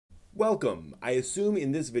Welcome! I assume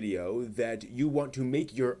in this video that you want to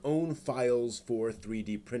make your own files for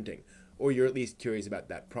 3D printing, or you're at least curious about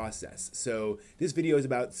that process. So this video is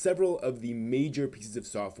about several of the major pieces of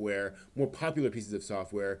software, more popular pieces of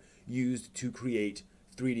software used to create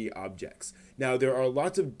 3D objects. Now there are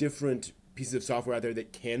lots of different pieces of software out there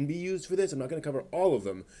that can be used for this. I'm not going to cover all of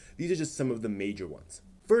them. These are just some of the major ones.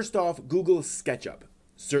 First off, Google SketchUp.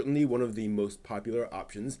 Certainly one of the most popular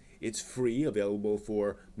options. It's free, available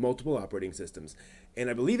for multiple operating systems.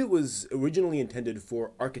 And I believe it was originally intended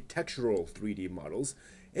for architectural 3D models.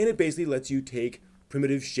 And it basically lets you take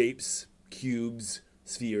primitive shapes, cubes,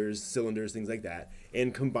 spheres, cylinders, things like that,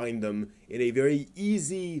 and combine them in a very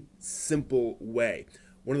easy, simple way.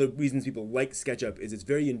 One of the reasons people like SketchUp is it's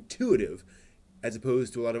very intuitive, as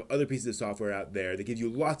opposed to a lot of other pieces of software out there that give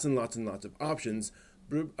you lots and lots and lots of options,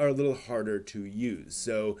 but are a little harder to use.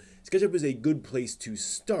 So SketchUp is a good place to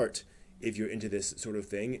start if you're into this sort of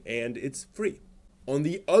thing, and it's free. On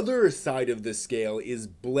the other side of the scale is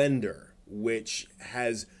Blender, which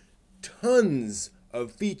has tons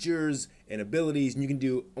of features and abilities, and you can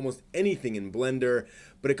do almost anything in Blender,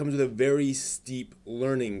 but it comes with a very steep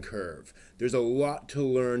learning curve. There's a lot to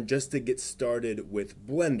learn just to get started with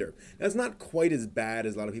Blender. That's not quite as bad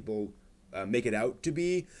as a lot of people make it out to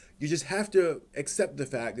be. You just have to accept the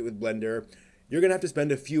fact that with Blender, you're gonna have to spend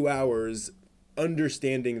a few hours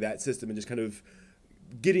understanding that system and just kind of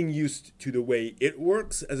getting used to the way it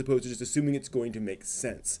works, as opposed to just assuming it's going to make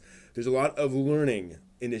sense. There's a lot of learning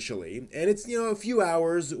initially, and it's, a few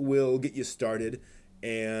hours will get you started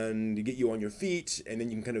and get you on your feet, and then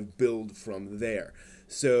you can kind of build from there.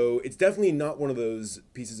 So it's definitely not one of those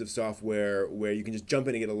pieces of software where you can just jump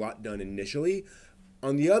in and get a lot done initially.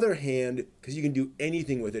 On the other hand, because you can do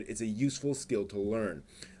anything with it, it's a useful skill to learn.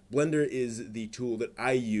 Blender is the tool that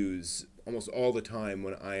I use almost all the time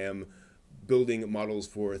when I am building models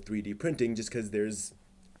for 3D printing, just because there's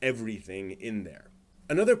everything in there.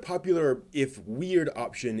 Another popular, if weird,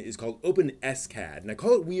 option is called OpenSCAD. And I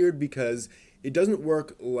call it weird because it doesn't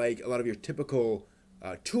work like a lot of your typical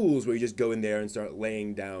tools where you just go in there and start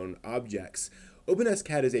laying down objects.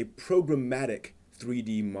 OpenSCAD is a programmatic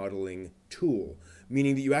 3D modeling tool,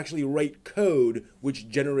 meaning that you actually write code which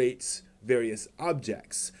generates various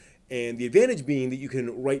objects. And the advantage being that you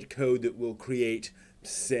can write code that will create,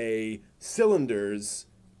 say, cylinders,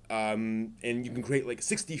 and you can create like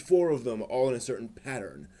 64 of them all in a certain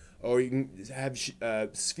pattern. Or you can have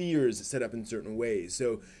spheres set up in certain ways.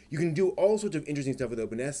 So you can do all sorts of interesting stuff with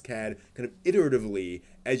OpenSCAD kind of iteratively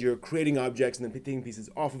as you're creating objects and then taking pieces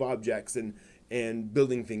off of objects and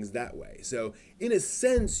building things that way. So in a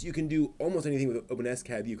sense, you can do almost anything with OpenSCAD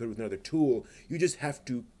that you could with another tool. You just have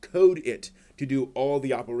to code it to do all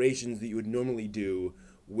the operations that you would normally do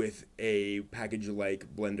with a package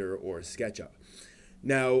like Blender or SketchUp.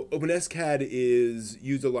 Now, OpenSCAD is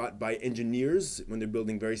used a lot by engineers when they're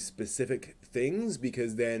building very specific things,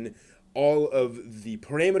 because then all of the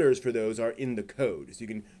parameters for those are in the code. So you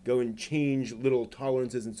can go and change little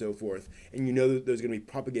tolerances and so forth, and you know that those are going to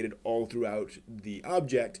be propagated all throughout the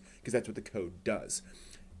object, because that's what the code does.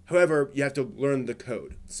 However, you have to learn the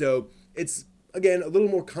code. So it's, again, a little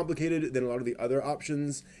more complicated than a lot of the other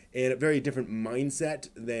options, and a very different mindset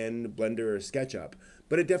than Blender or SketchUp,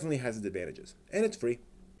 but it definitely has its advantages, and it's free.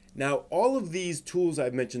 Now, all of these tools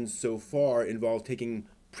I've mentioned so far involve taking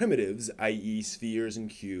primitives, i.e. spheres and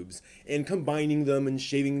cubes, and combining them and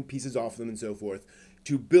shaving pieces off them and so forth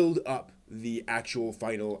to build up the actual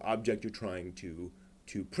final object you're trying to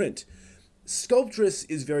print. Scupltris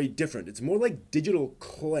is very different. It's more like digital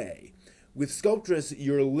clay. With Scupltris,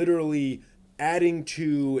 you're literally adding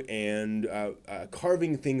to and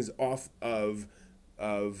carving things off of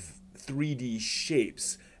 3D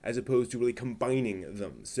shapes, as opposed to really combining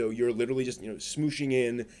them. So you're literally just smooshing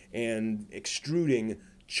in and extruding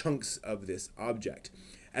chunks of this object.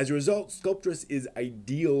 As a result, Scupltris is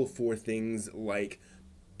ideal for things like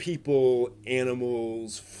people,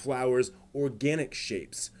 animals, flowers, organic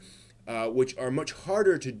shapes, which are much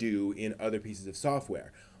harder to do in other pieces of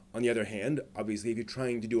software. On the other hand, obviously, if you're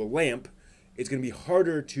trying to do a lamp, it's going to be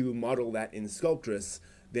harder to model that in Scupltris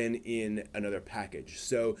than in another package.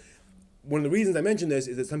 So one of the reasons I mention this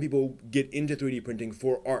is that some people get into 3D printing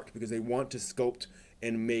for art because they want to sculpt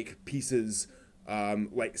and make pieces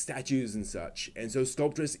like statues and such. And so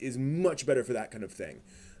Scupltris is much better for that kind of thing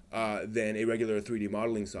than a regular 3D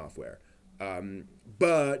modeling software.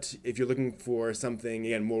 But if you're looking for something,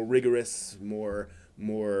 again, more rigorous, more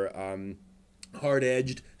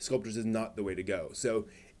hard-edged, Scupltris is not the way to go. So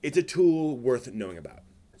it's a tool worth knowing about.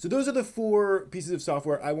 So those are the 4 pieces of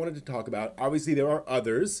software I wanted to talk about. Obviously, there are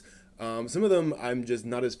others. Some of them I'm just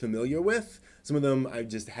not as familiar with. Some of them I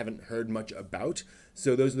just haven't heard much about.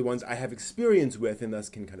 So those are the ones I have experience with and thus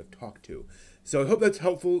can kind of talk to. So I hope that's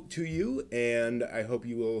helpful to you, and I hope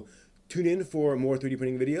you will tune in for more 3D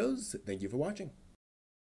printing videos. Thank you for watching.